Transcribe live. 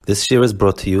This year is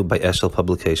brought to you by Eshel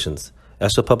Publications.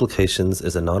 Eshel Publications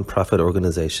is a non-profit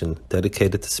organization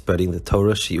dedicated to spreading the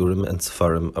Torah, Shiurim, and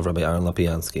Sefarim of Rabbi Aaron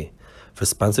Lopiansky. For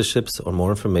sponsorships or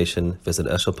more information, visit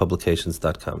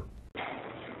eshelpublications.com.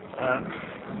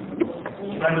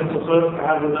 Tremendous to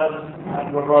have with us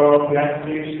Rabbi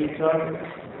Lopiansky,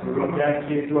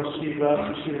 Lopiansky to Shiva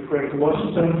Craig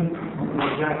Washington.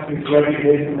 Lopiansky is very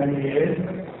late for many years.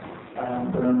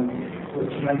 With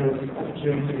tremendous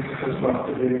opportunity for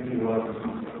responsibility to us.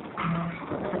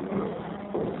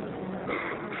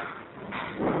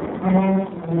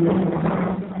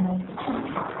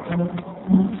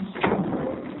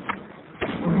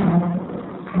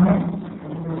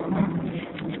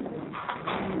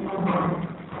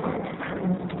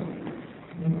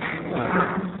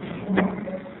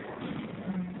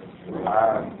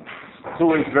 It's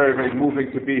always very, very moving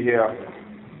to be here.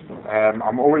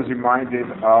 I'm always reminded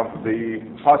of the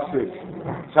pasuk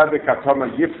Tzaddik Atoma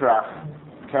Yifrach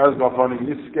Keres Bavoni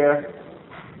Yiske.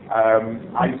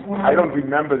 I don't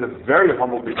remember the very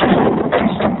humble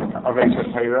beginnings of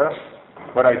HaIbur,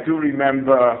 but I do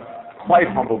remember quite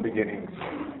humble beginnings,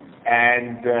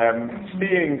 and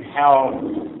seeing how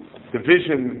the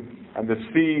vision and the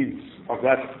seeds of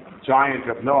that giant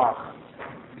of Noach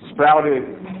sprouted,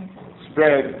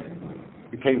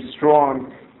 spread, became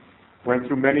strong, went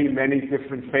through many, many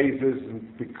different phases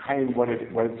and became what it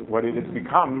has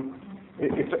become.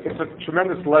 It's a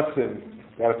tremendous lesson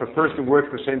that if a person works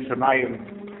for Shem Shemayim,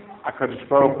 HaKadosh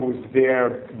Baruch Hu is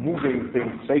there, moving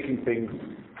things, shaking things.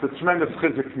 It's a tremendous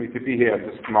chizuk for me to be here at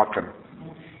this Makom.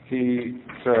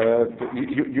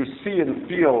 You see and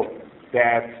feel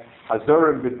that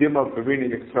Hazorim B'dima B'rini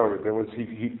Yitzor.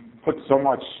 He put so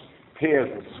much tears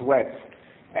and sweat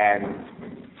and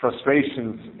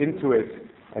frustrations into it,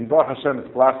 and Baruch Hashem has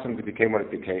blossomed, it became what it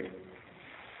became.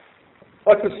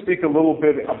 Let's just speak a little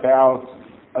bit about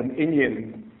an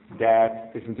inyan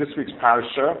that is in this week's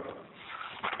parasha,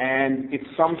 and it's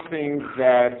something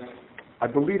that I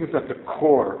believe is at the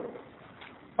core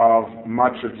of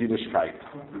much of Yiddishkeit.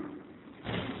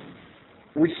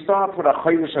 We start with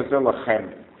HaChodesh Hazeh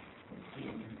Lachem.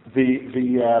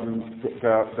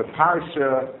 The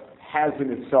parasha has in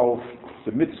itself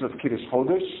the mitzvah of Kiddush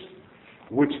Chodesh,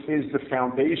 which is the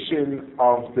foundation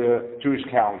of the Jewish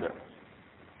calendar.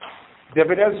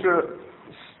 David Ezra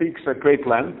speaks at great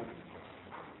length.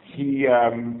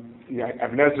 Ibn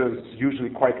Ezra is usually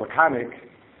quite laconic,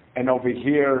 and over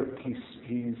here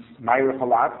he's ma'arich a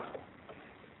lot,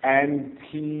 and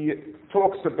he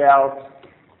talks about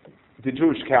the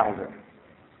Jewish calendar.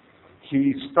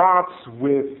 He starts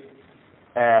with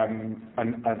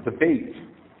a debate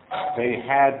they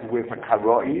had with a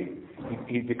karoi.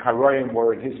 The Karoim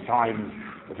were in his time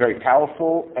very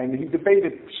powerful, and he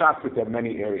debated Pshat with them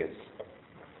many areas.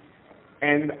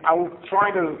 And I'll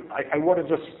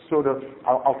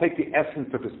take the essence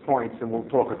of his points and we'll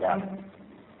talk about it.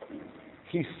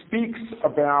 He speaks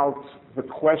about the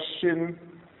question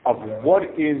of what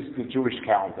is the Jewish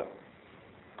calendar.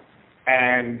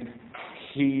 And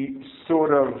he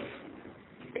sort of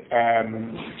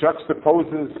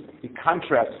juxtaposes, he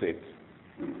contrasts it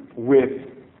with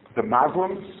the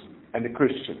Muslims and the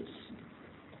Christians.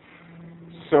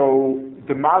 So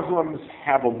the Muslims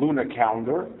have a lunar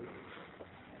calendar,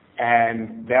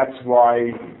 and that's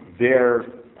why their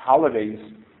holidays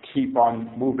keep on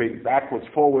moving backwards,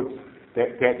 forwards.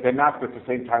 They're not at the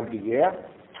same time of the year,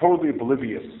 totally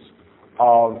oblivious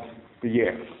of the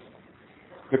year.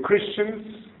 The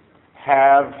Christians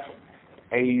have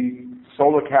a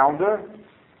solar calendar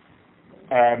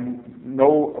and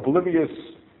oblivious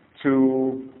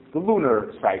to the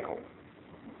lunar cycle.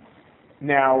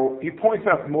 Now, he points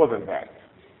out more than that.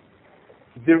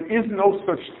 There is no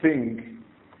such thing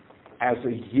as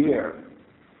a year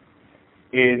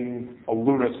in a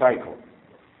lunar cycle.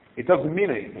 It doesn't mean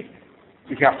anything.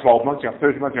 You can have 12 months, you have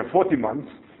 30 months, you have 40 months.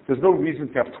 There's no reason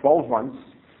to have 12 months.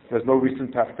 There's no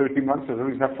reason to have 30 months. There's no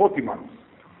reason to have 40 months.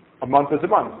 A month is a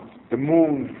month. The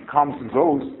moon comes and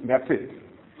goes, and that's it.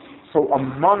 So a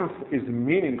month is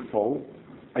meaningful.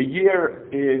 A year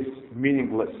is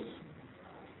meaningless.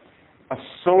 A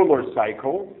solar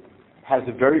cycle has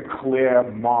a very clear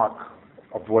mark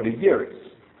of what a year is.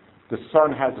 The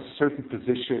sun has a certain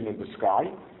position in the sky.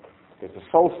 There's the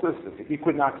solstice, there's the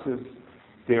equinoxes,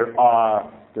 there are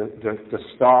the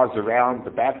stars around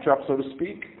the backdrop, so to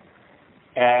speak,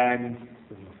 and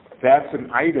that's an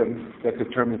item that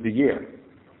determines the year.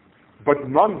 But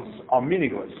months are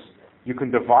meaningless. You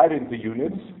can divide it into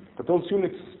units, but those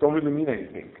units don't really mean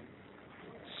anything.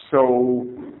 So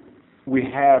we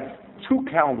have two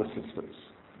calendar systems.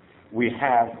 We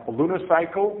have a lunar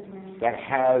cycle that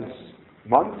has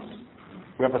months,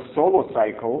 We have a solar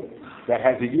cycle that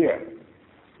has a year.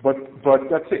 But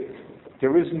that's it.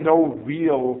 There is no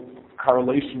real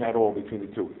correlation at all between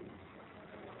the two.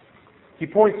 He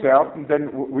points out, and then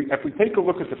if we take a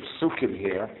look at the psukim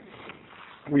here,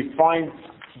 we find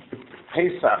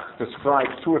Pesach described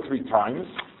 2 or 3 times.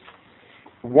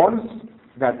 Once,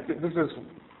 that this is,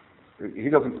 he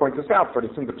doesn't point this out, but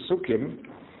it's in the psukim.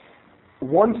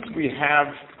 Once we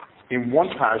have, in one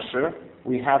parsha,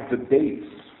 we have the dates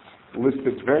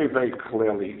listed very, very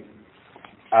clearly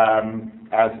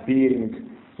as being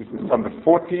on the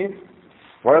 14th,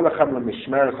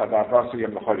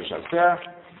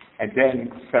 and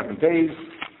then 7 days,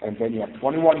 and then you have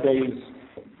 21 days.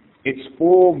 It's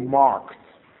all marked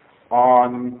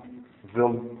on the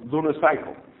lunar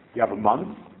cycle. You have a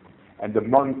month, and the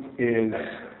month is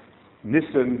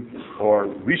Nisan or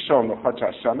Rishon or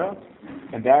Chad Shana,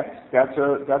 and that's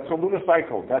a lunar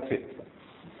cycle. That's it.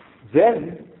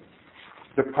 Then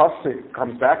the pasuk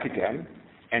comes back again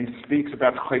and speaks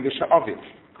about Chodesh Aviv.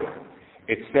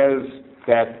 It says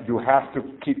that you have to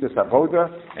keep this avoda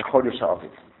and Chodesh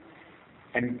Aviv,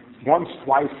 and once,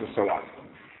 twice, and so on.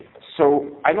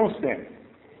 So I don't understand.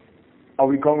 Are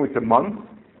we going with the month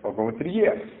or going with the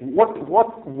year?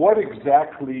 What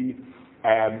exactly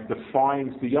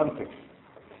defines the yontif?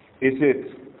 Is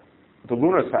it the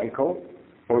lunar cycle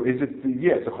or is it the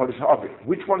year, the Chodesh Aviv?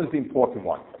 Which one is the important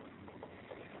one?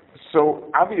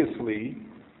 So obviously,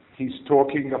 he's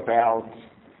talking about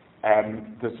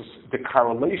the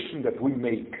correlation that we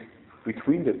make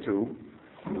between the two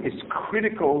is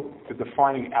critical to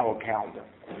defining our calendar.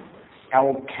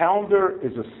 Our calendar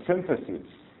is a synthesis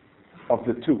of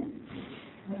the two.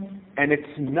 And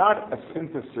it's not a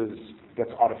synthesis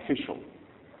that's artificial.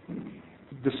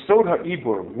 The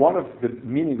HaIbur, one of the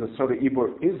meanings of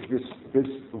HaIbur is this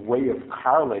way of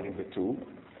correlating the two,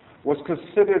 was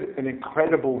considered an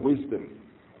incredible wisdom.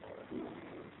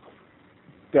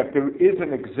 That there is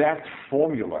an exact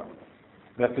formula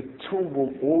that the two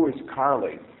will always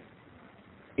correlate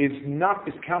is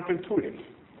counterintuitive.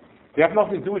 They have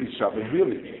nothing to do with each other,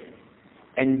 really.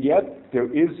 And yet there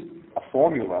is a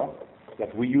formula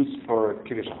that we use for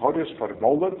Kiddush HaChodesh, for the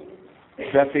Molad,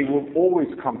 that they will always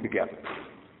come together.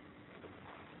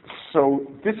 So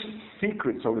this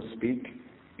secret, so to speak,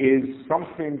 is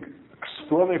something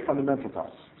extraordinarily fundamental to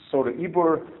us. So the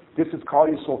HaIbur, this is Klal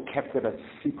Yisrael kept it a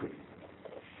secret.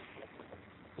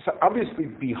 So obviously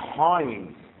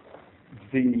behind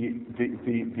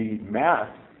the math,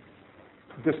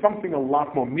 there's something a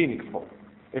lot more meaningful.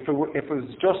 If it was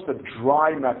just a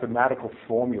dry mathematical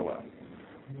formula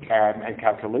and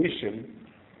calculation,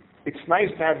 it's nice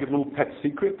to have your little pet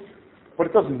secret, but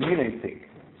it doesn't mean anything.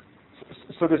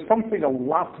 So there's something a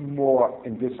lot more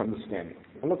in this understanding.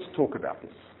 And let's talk about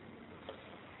this.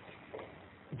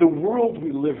 The world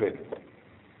we live in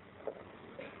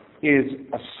is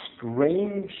a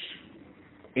strange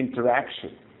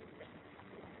interaction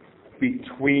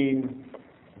between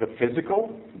the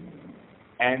physical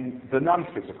and the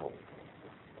non-physical.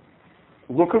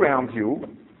 Look around you,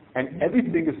 and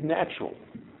everything is natural.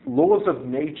 Laws of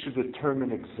nature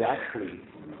determine exactly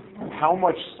how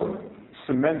much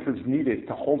cement is needed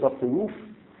to hold up the roof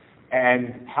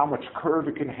and how much curve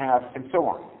it can have, and so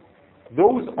on.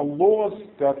 Those are laws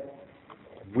that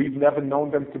we've never known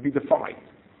them to be defined.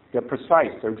 They're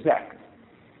precise, they're exact,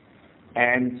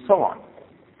 and so on.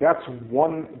 That's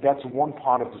one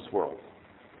part of this world.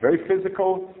 Very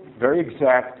physical, very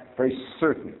exact, very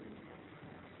certain.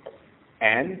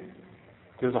 And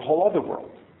there's a whole other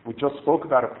world. We just spoke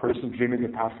about a person dreaming the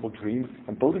impossible dream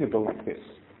and building a building like this.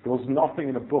 There was nothing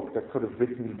in a book that could have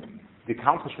written the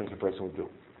accomplishments a person would do.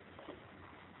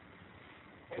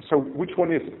 So which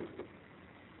one is it?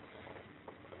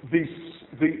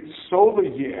 The solar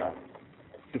year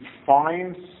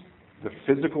defines the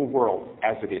physical world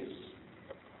as it is.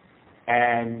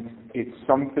 And it's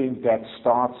something that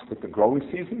starts with the growing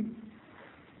season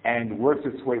and works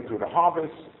its way through the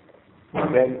harvest,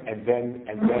 and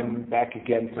then back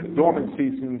again to the dormant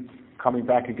season, coming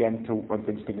back again to when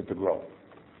things begin to grow.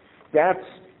 That's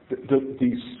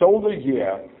the solar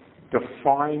year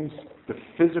defines the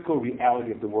physical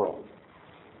reality of the world.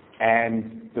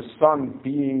 And the sun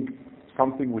being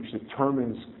something which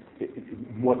determines,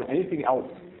 more than anything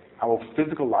else, our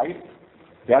physical life,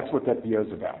 that's what that year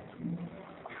is about.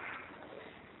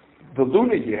 The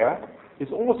lunar year is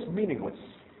almost meaningless.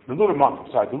 The lunar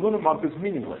month is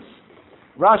meaningless.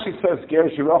 Rashi says, Ger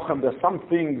Shirochem, there's some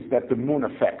things that the moon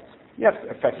affects. Yes,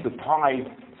 it affects the tide.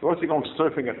 So if you're going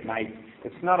surfing at night,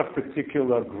 it's not of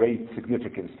particular great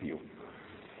significance to you.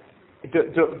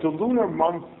 The lunar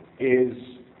month is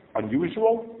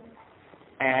unusual,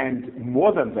 And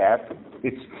more than that,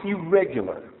 it's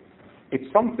irregular. It's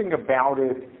something about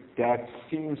it that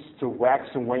seems to wax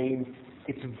and wane.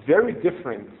 It's very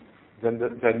different than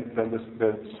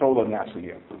the solar natural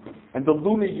year. And the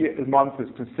lunar month is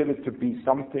considered to be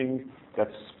something that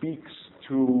speaks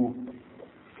to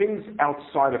things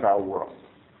outside of our world.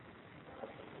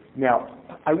 Now,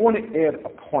 I want to add a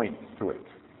point to it.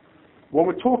 When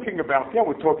we're talking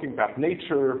about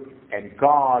nature and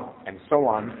God and so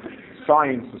on,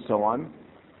 science and so on,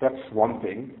 that's one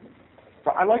thing.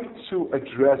 But I like to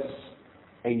address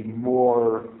a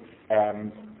more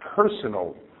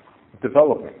personal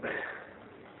development.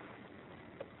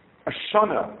 A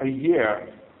shana, a year,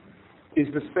 is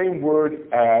the same word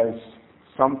as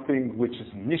something which is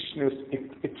nishnus.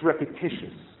 It's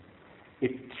repetitious.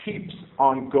 It keeps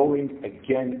on going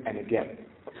again and again.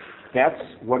 That's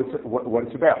what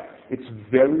it's about. It's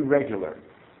very regular.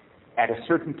 At a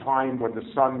certain time when the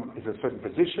sun is in a certain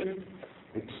position,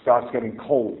 it starts getting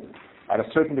cold. At a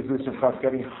certain position, it starts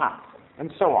getting hot,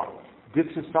 and so on. This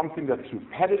is something that's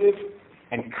repetitive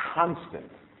and constant.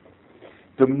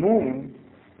 The moon,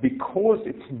 because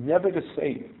it's never the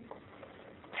same,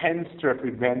 tends to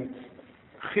represent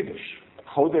Chiddush,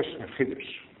 Chodesh and Chiddush.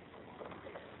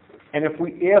 And if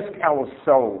we ask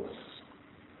ourselves,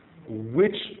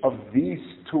 which of these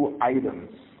two items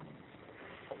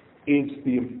is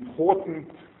the important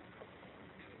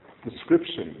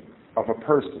description of a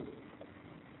person?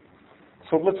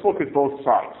 So let's look at both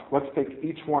sides. Let's take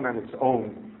each one on its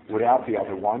own without the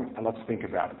other one, and let's think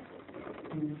about it.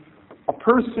 A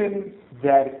person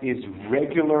that is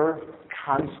regular,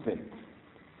 constant,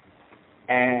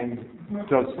 and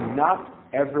does not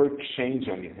ever change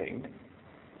anything,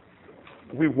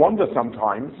 we wonder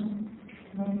sometimes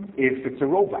if it's a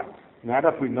robot. Now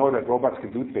that we know that robots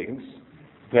can do things,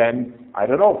 then I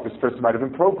don't know, this person might have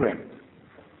been programmed.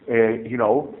 He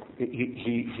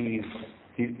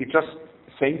just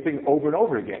same thing over and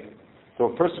over again. So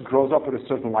a person grows up with a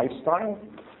certain lifestyle,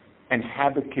 and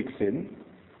habit kicks in.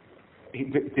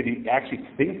 Did he actually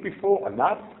think before or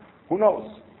not? Who knows?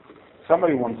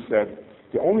 Somebody once said,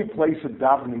 the only place in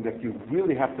davening that you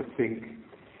really have to think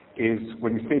is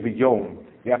when you say the Yom.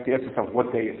 You have to ask yourself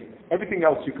what day is it. Everything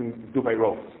else you can do by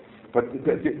rote. But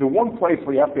the one place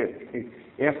where you have to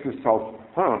ask yourself,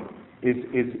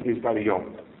 is by the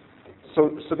Yom.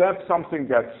 So that's something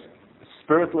that's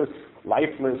spiritless,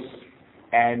 lifeless,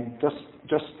 and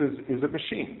just is a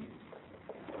machine.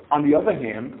 On the other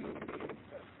hand,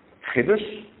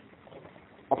 Chiddush,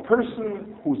 a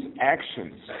person whose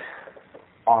actions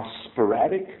are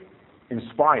sporadic,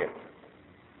 inspired.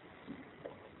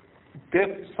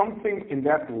 There's something in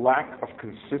that lack of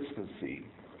consistency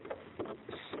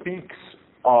speaks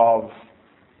of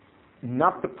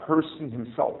not the person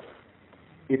himself.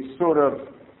 It sort of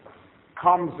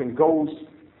comes and goes.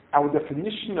 Our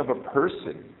definition of a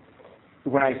person,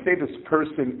 when I say this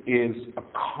person is a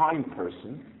kind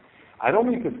person, I don't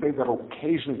mean to say that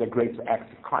occasionally they're great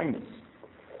acts of kindness.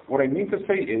 What I mean to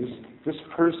say is this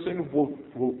person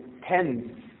will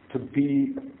tend to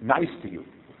be nice to you.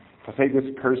 To say this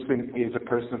person is a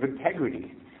person of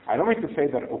integrity. I don't mean to say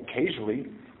that occasionally.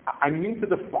 I mean to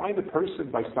define the person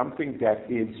by something that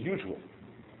is usual.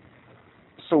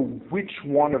 So which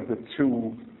one of the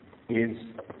two is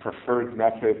a preferred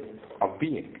method of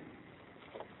being?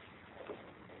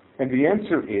 And the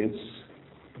answer is,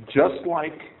 just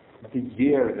like the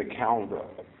year, the calendar,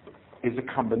 is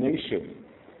a combination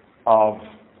of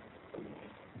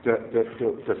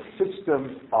the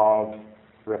system of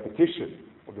repetition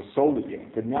of the solar year,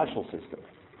 the natural system,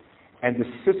 and the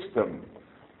system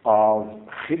of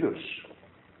Chiddush,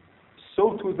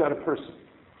 so too is that a person.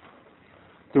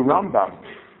 The Rambam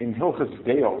in Hilchos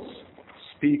Deos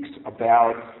speaks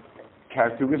about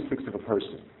characteristics of a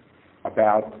person,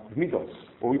 about midos,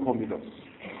 what we call midos.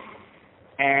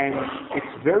 And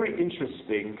it's very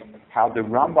interesting how the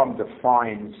Rambam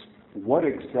defines what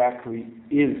exactly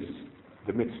is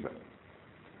the mitzvah.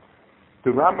 The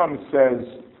Rambam says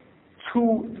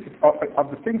of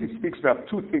the things he speaks about,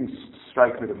 two things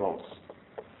strike me the most.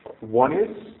 One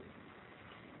is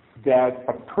that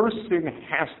a person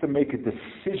has to make a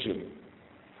decision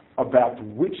about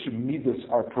which midos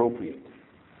are appropriate.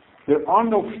 There are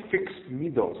no fixed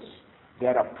midos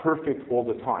that are perfect all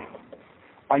the time.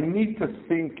 I need to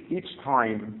think each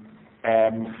time,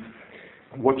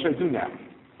 what should I do now?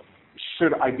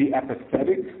 Should I be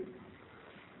apathetic?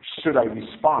 Should I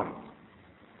respond?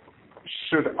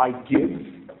 Should I give?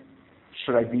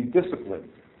 Should I be disciplined?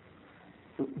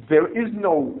 There is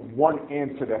no one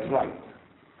answer that's right.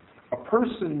 A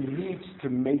person needs to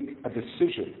make a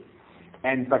decision,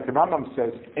 And like the Rambam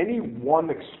says, any one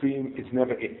extreme is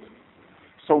never it.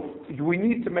 So we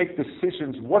need to make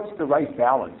decisions. What's the right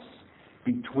balance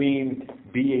between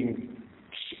being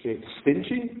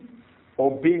stingy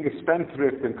or being a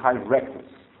spendthrift and kind of reckless?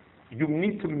 You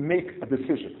need to make a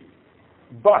decision.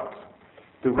 But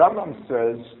the Rambam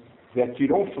says that you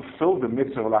don't fulfill the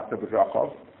mitzvah of Lakta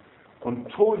B'Drachav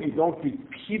until you don't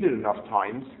repeat it enough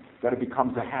times that it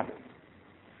becomes a habit.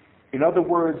 In other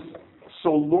words,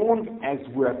 so long as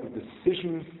we're at the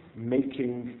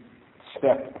decision-making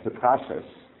step of the process,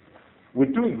 we're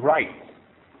doing right,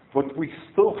 but we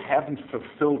still haven't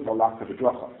fulfilled the Lakta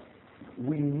B'Drachav.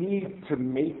 We need to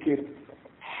make it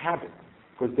habit,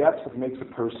 because that's what makes a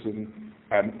person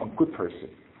a good person,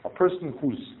 a person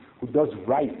who does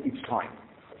right each time.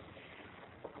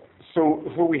 So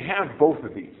we have both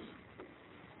of these.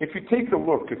 If you take a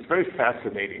look, it's very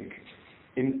fascinating.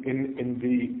 In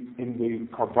the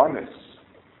Karbanis,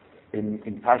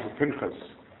 in Parashat Pinchas,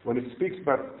 when it speaks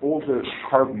about all the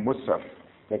Karban Musaf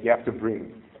that you have to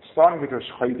bring, starting with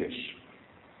Rosh Chodesh,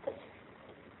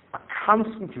 a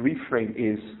constant refrain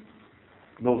is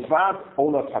Milvad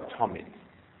Olas HaTamid.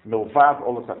 Milvad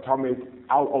Olas HaTamid,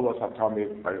 Al Olas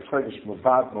HaTamid, by Rosh Chodesh,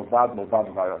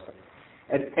 Milvad.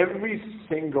 At every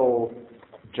single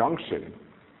junction,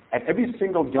 at every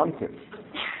single yontif,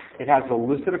 it has a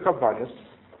list of the Karbanis,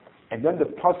 and then the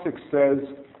pasuk says,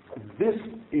 this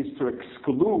is to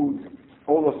exclude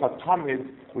Olas HaTamid,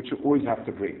 which you always have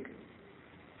to bring.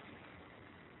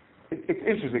 It's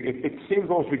interesting. It seems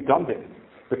almost redundant.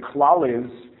 The klal is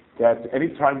that any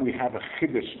time we have a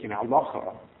chiddush in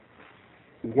halacha,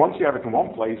 once you have it in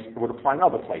one place, it would apply in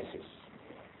other places.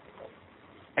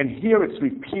 And here it's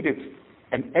repeated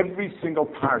in every single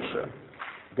parsha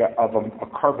of a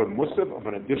karban musaf, of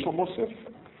an additional musaf,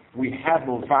 we have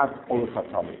milvad olas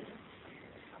hatamid,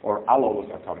 or al olas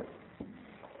hatamid.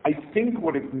 I think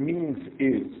what it means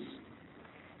is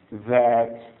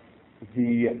that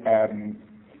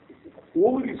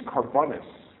all of these karbanis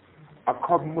are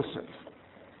karban musaf.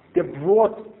 They're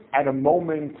brought at a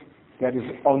moment that is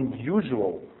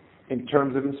unusual in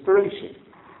terms of inspiration.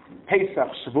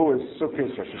 Pesach, Shavuos,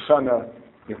 Sukkot, Rosh Hashanah,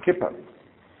 Yom Kippur.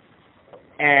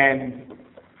 And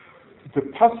the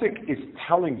pasuk is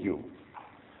telling you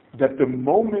that the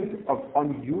moment of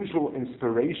unusual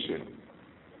inspiration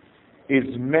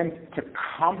is meant to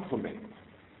complement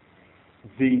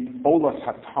the Olas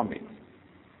HaTamid,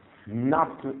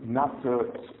 not to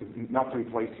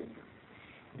replace it.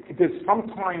 There's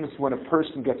sometimes when a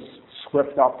person gets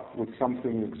swept up with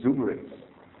something exuberant,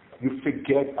 you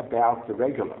forget about the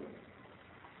regular.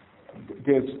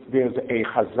 There's a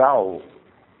chazal.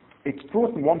 It's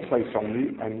brought in one place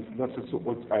only, and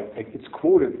it's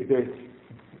quoted.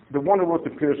 The one who wrote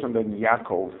the Pirush on the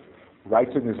Yaakov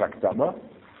writes it in his Akdama.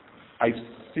 I've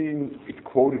seen it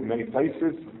quoted in many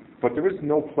places, but there is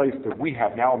no place that we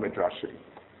have now in Midrashim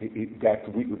that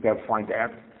we find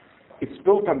that. It's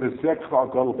built on the Zek Klal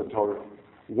Gadol B'Torah.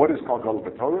 What is Klal Gadol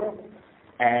B'Torah?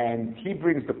 And he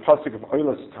brings the pasuk of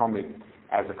Olas Tamid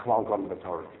as a Klal Gadol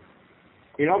B'Torah.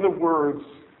 In other words,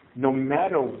 no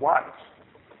matter what,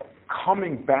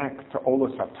 coming back to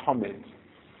Olas HaTamid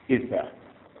is that.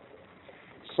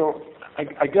 So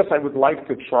I guess I would like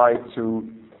to try to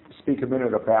speak a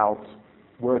minute about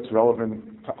where it's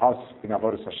relevant to us in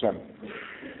Avodas Hashem.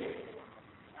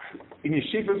 In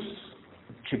yeshivas,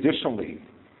 traditionally,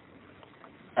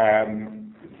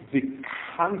 the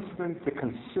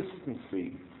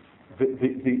consistency,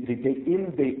 the day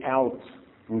in, day out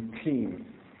routine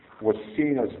was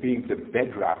seen as being the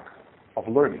bedrock of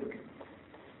learning.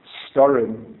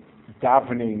 Sturim,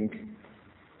 davening,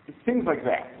 things like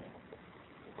that.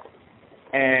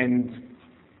 And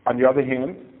on the other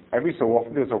hand, every so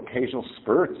often there's occasional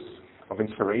spurts of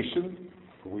inspiration.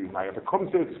 We might have a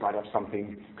kumzitz, might have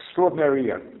something extraordinary,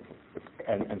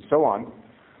 and so on.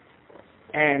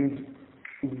 And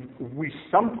we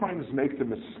sometimes make the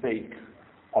mistake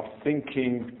of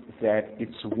thinking that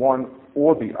it's one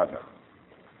or the other.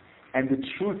 And the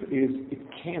truth is, it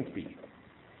can't be.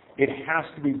 It has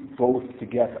to be both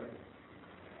together.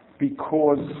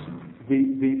 Because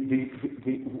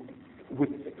with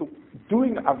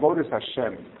doing Avodas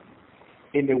Hashem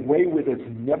in a way where there's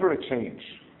never a change,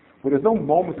 where there's no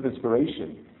moment of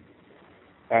inspiration,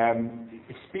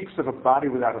 it speaks of a body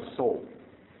without a soul.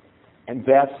 And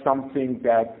that's something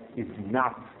that is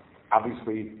not,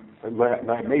 obviously,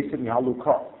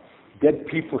 dead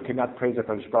people cannot praise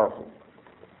HaKadosh Baruch Hu.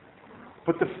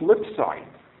 But the flip side,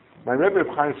 my Rebbe of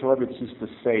Chaim Shulevitz used to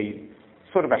say,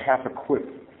 sort of a half a quip,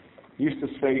 he used to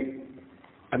say,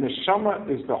 a neshama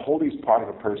is the holiest part of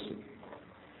a person.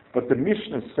 But the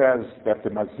Mishnah says that the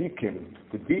mazikim,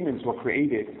 the demons, were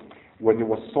created when there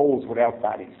were souls without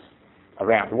bodies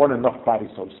around. There weren't enough bodies,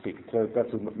 so to speak. So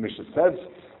that's what the Mishnah says.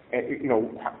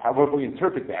 However we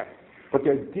interpret that. But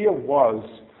the idea was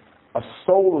a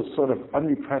soul is sort of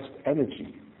unrepressed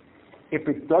energy. If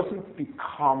it doesn't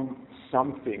become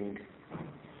something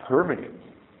permanent,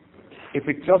 if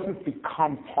it doesn't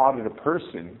become part of the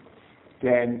person,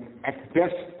 then at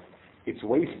best it's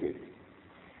wasted,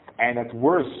 and at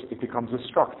worst it becomes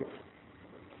destructive.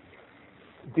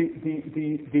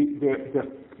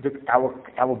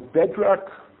 Our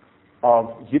bedrock of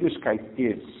Yiddishkeit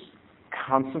is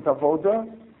constant avoda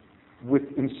with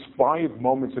inspired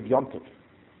moments of Yom Tov.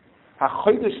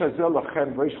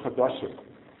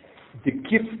 The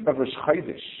gift of Rosh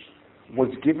Chodesh was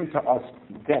given to us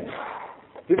then.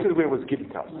 This is where it was given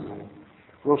to us.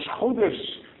 Rosh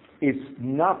Chodesh is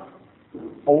not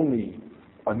only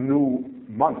a new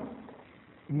month.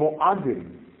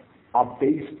 Mo'adim are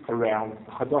based around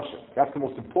Chadashah. That's the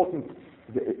most important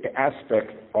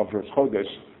aspect of Rosh Chodesh,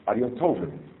 Yom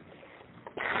Tovim.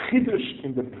 Chidush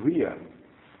in the Bria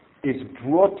is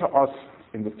brought to us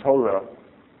in the Torah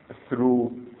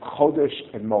through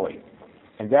Chodesh and Moed.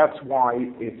 And that's why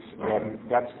this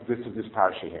is this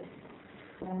parasha here.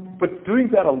 But doing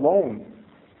that alone,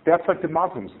 that's like the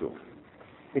Muslims do.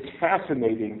 It's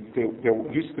fascinating.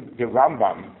 The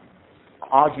Rambam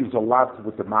argues a lot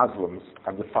with the Muslims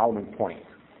on the following point.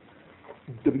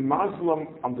 The Muslim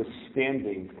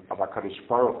understanding of HaKadosh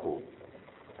Baruch Hu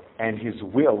and his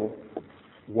will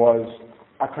was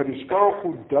HaKadosh Baruch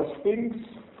Hu does things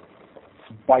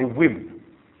by whim.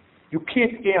 You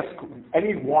can't ask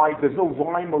any why. There's no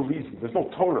rhyme or reason. There's no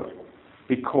Torah,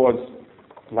 because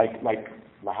like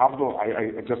Lahavdol,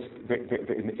 I just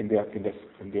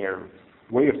in their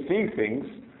way of seeing things,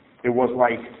 it was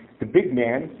like the big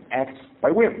man acts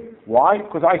by whim. Why?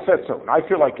 Because I said so, and I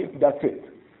feel like it. That's it.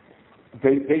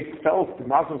 The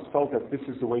Muslims felt that this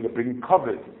is the way to bring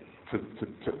cover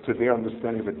to their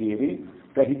understanding of a deity,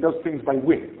 that he does things by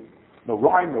whim, no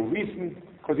rhyme, no reason,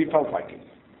 because he felt like it.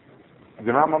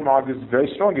 The Rambam argues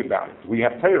very strongly about it. We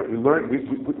have Torah. We learn.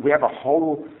 We have a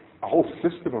whole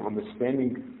system of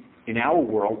understanding in our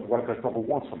world what HaKadosh Baruch Hu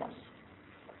wants from us.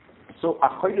 So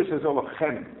Achodesh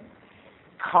Ezelachem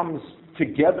comes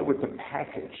together with the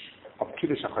package of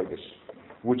Kiddush HaChodesh,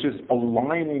 which is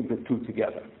aligning the two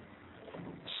together.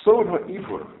 So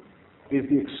HaIbur is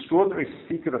the extraordinary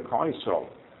secret of Klal Yisrael,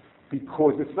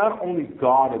 because it's not only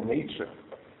God and nature,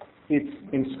 it's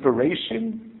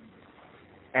inspiration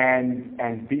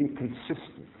and being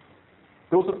consistent.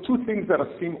 Those are two things that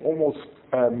seem almost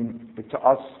to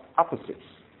us opposites,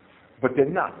 but they're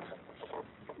not.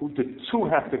 The two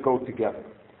have to go together.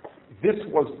 This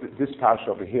was this parasha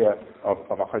over here of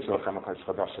Achodesh Elohim HaKadosh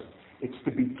Chadashim. It's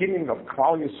the beginning of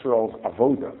Klal Yisrael's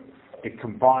avoda. It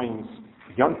combines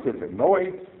Yom Tov and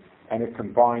Moed, and it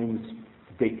combines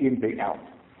day in, day out.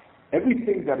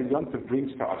 Everything that a Yom Tov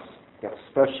brings to us that's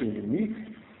special and unique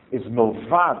is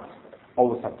milvad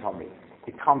Olos HaTamid.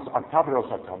 It comes on top of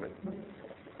Olos HaTamid.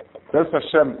 There's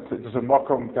a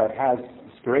makom that has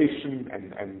inspiration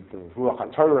and the Ruach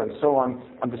HaTorah and so on.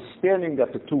 Understanding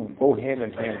that the two go hand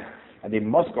in hand, and they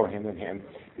must go hand in hand,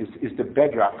 is the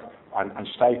bedrock on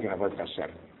steiging Avodas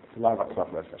Hashem. A lot of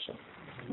Hashem.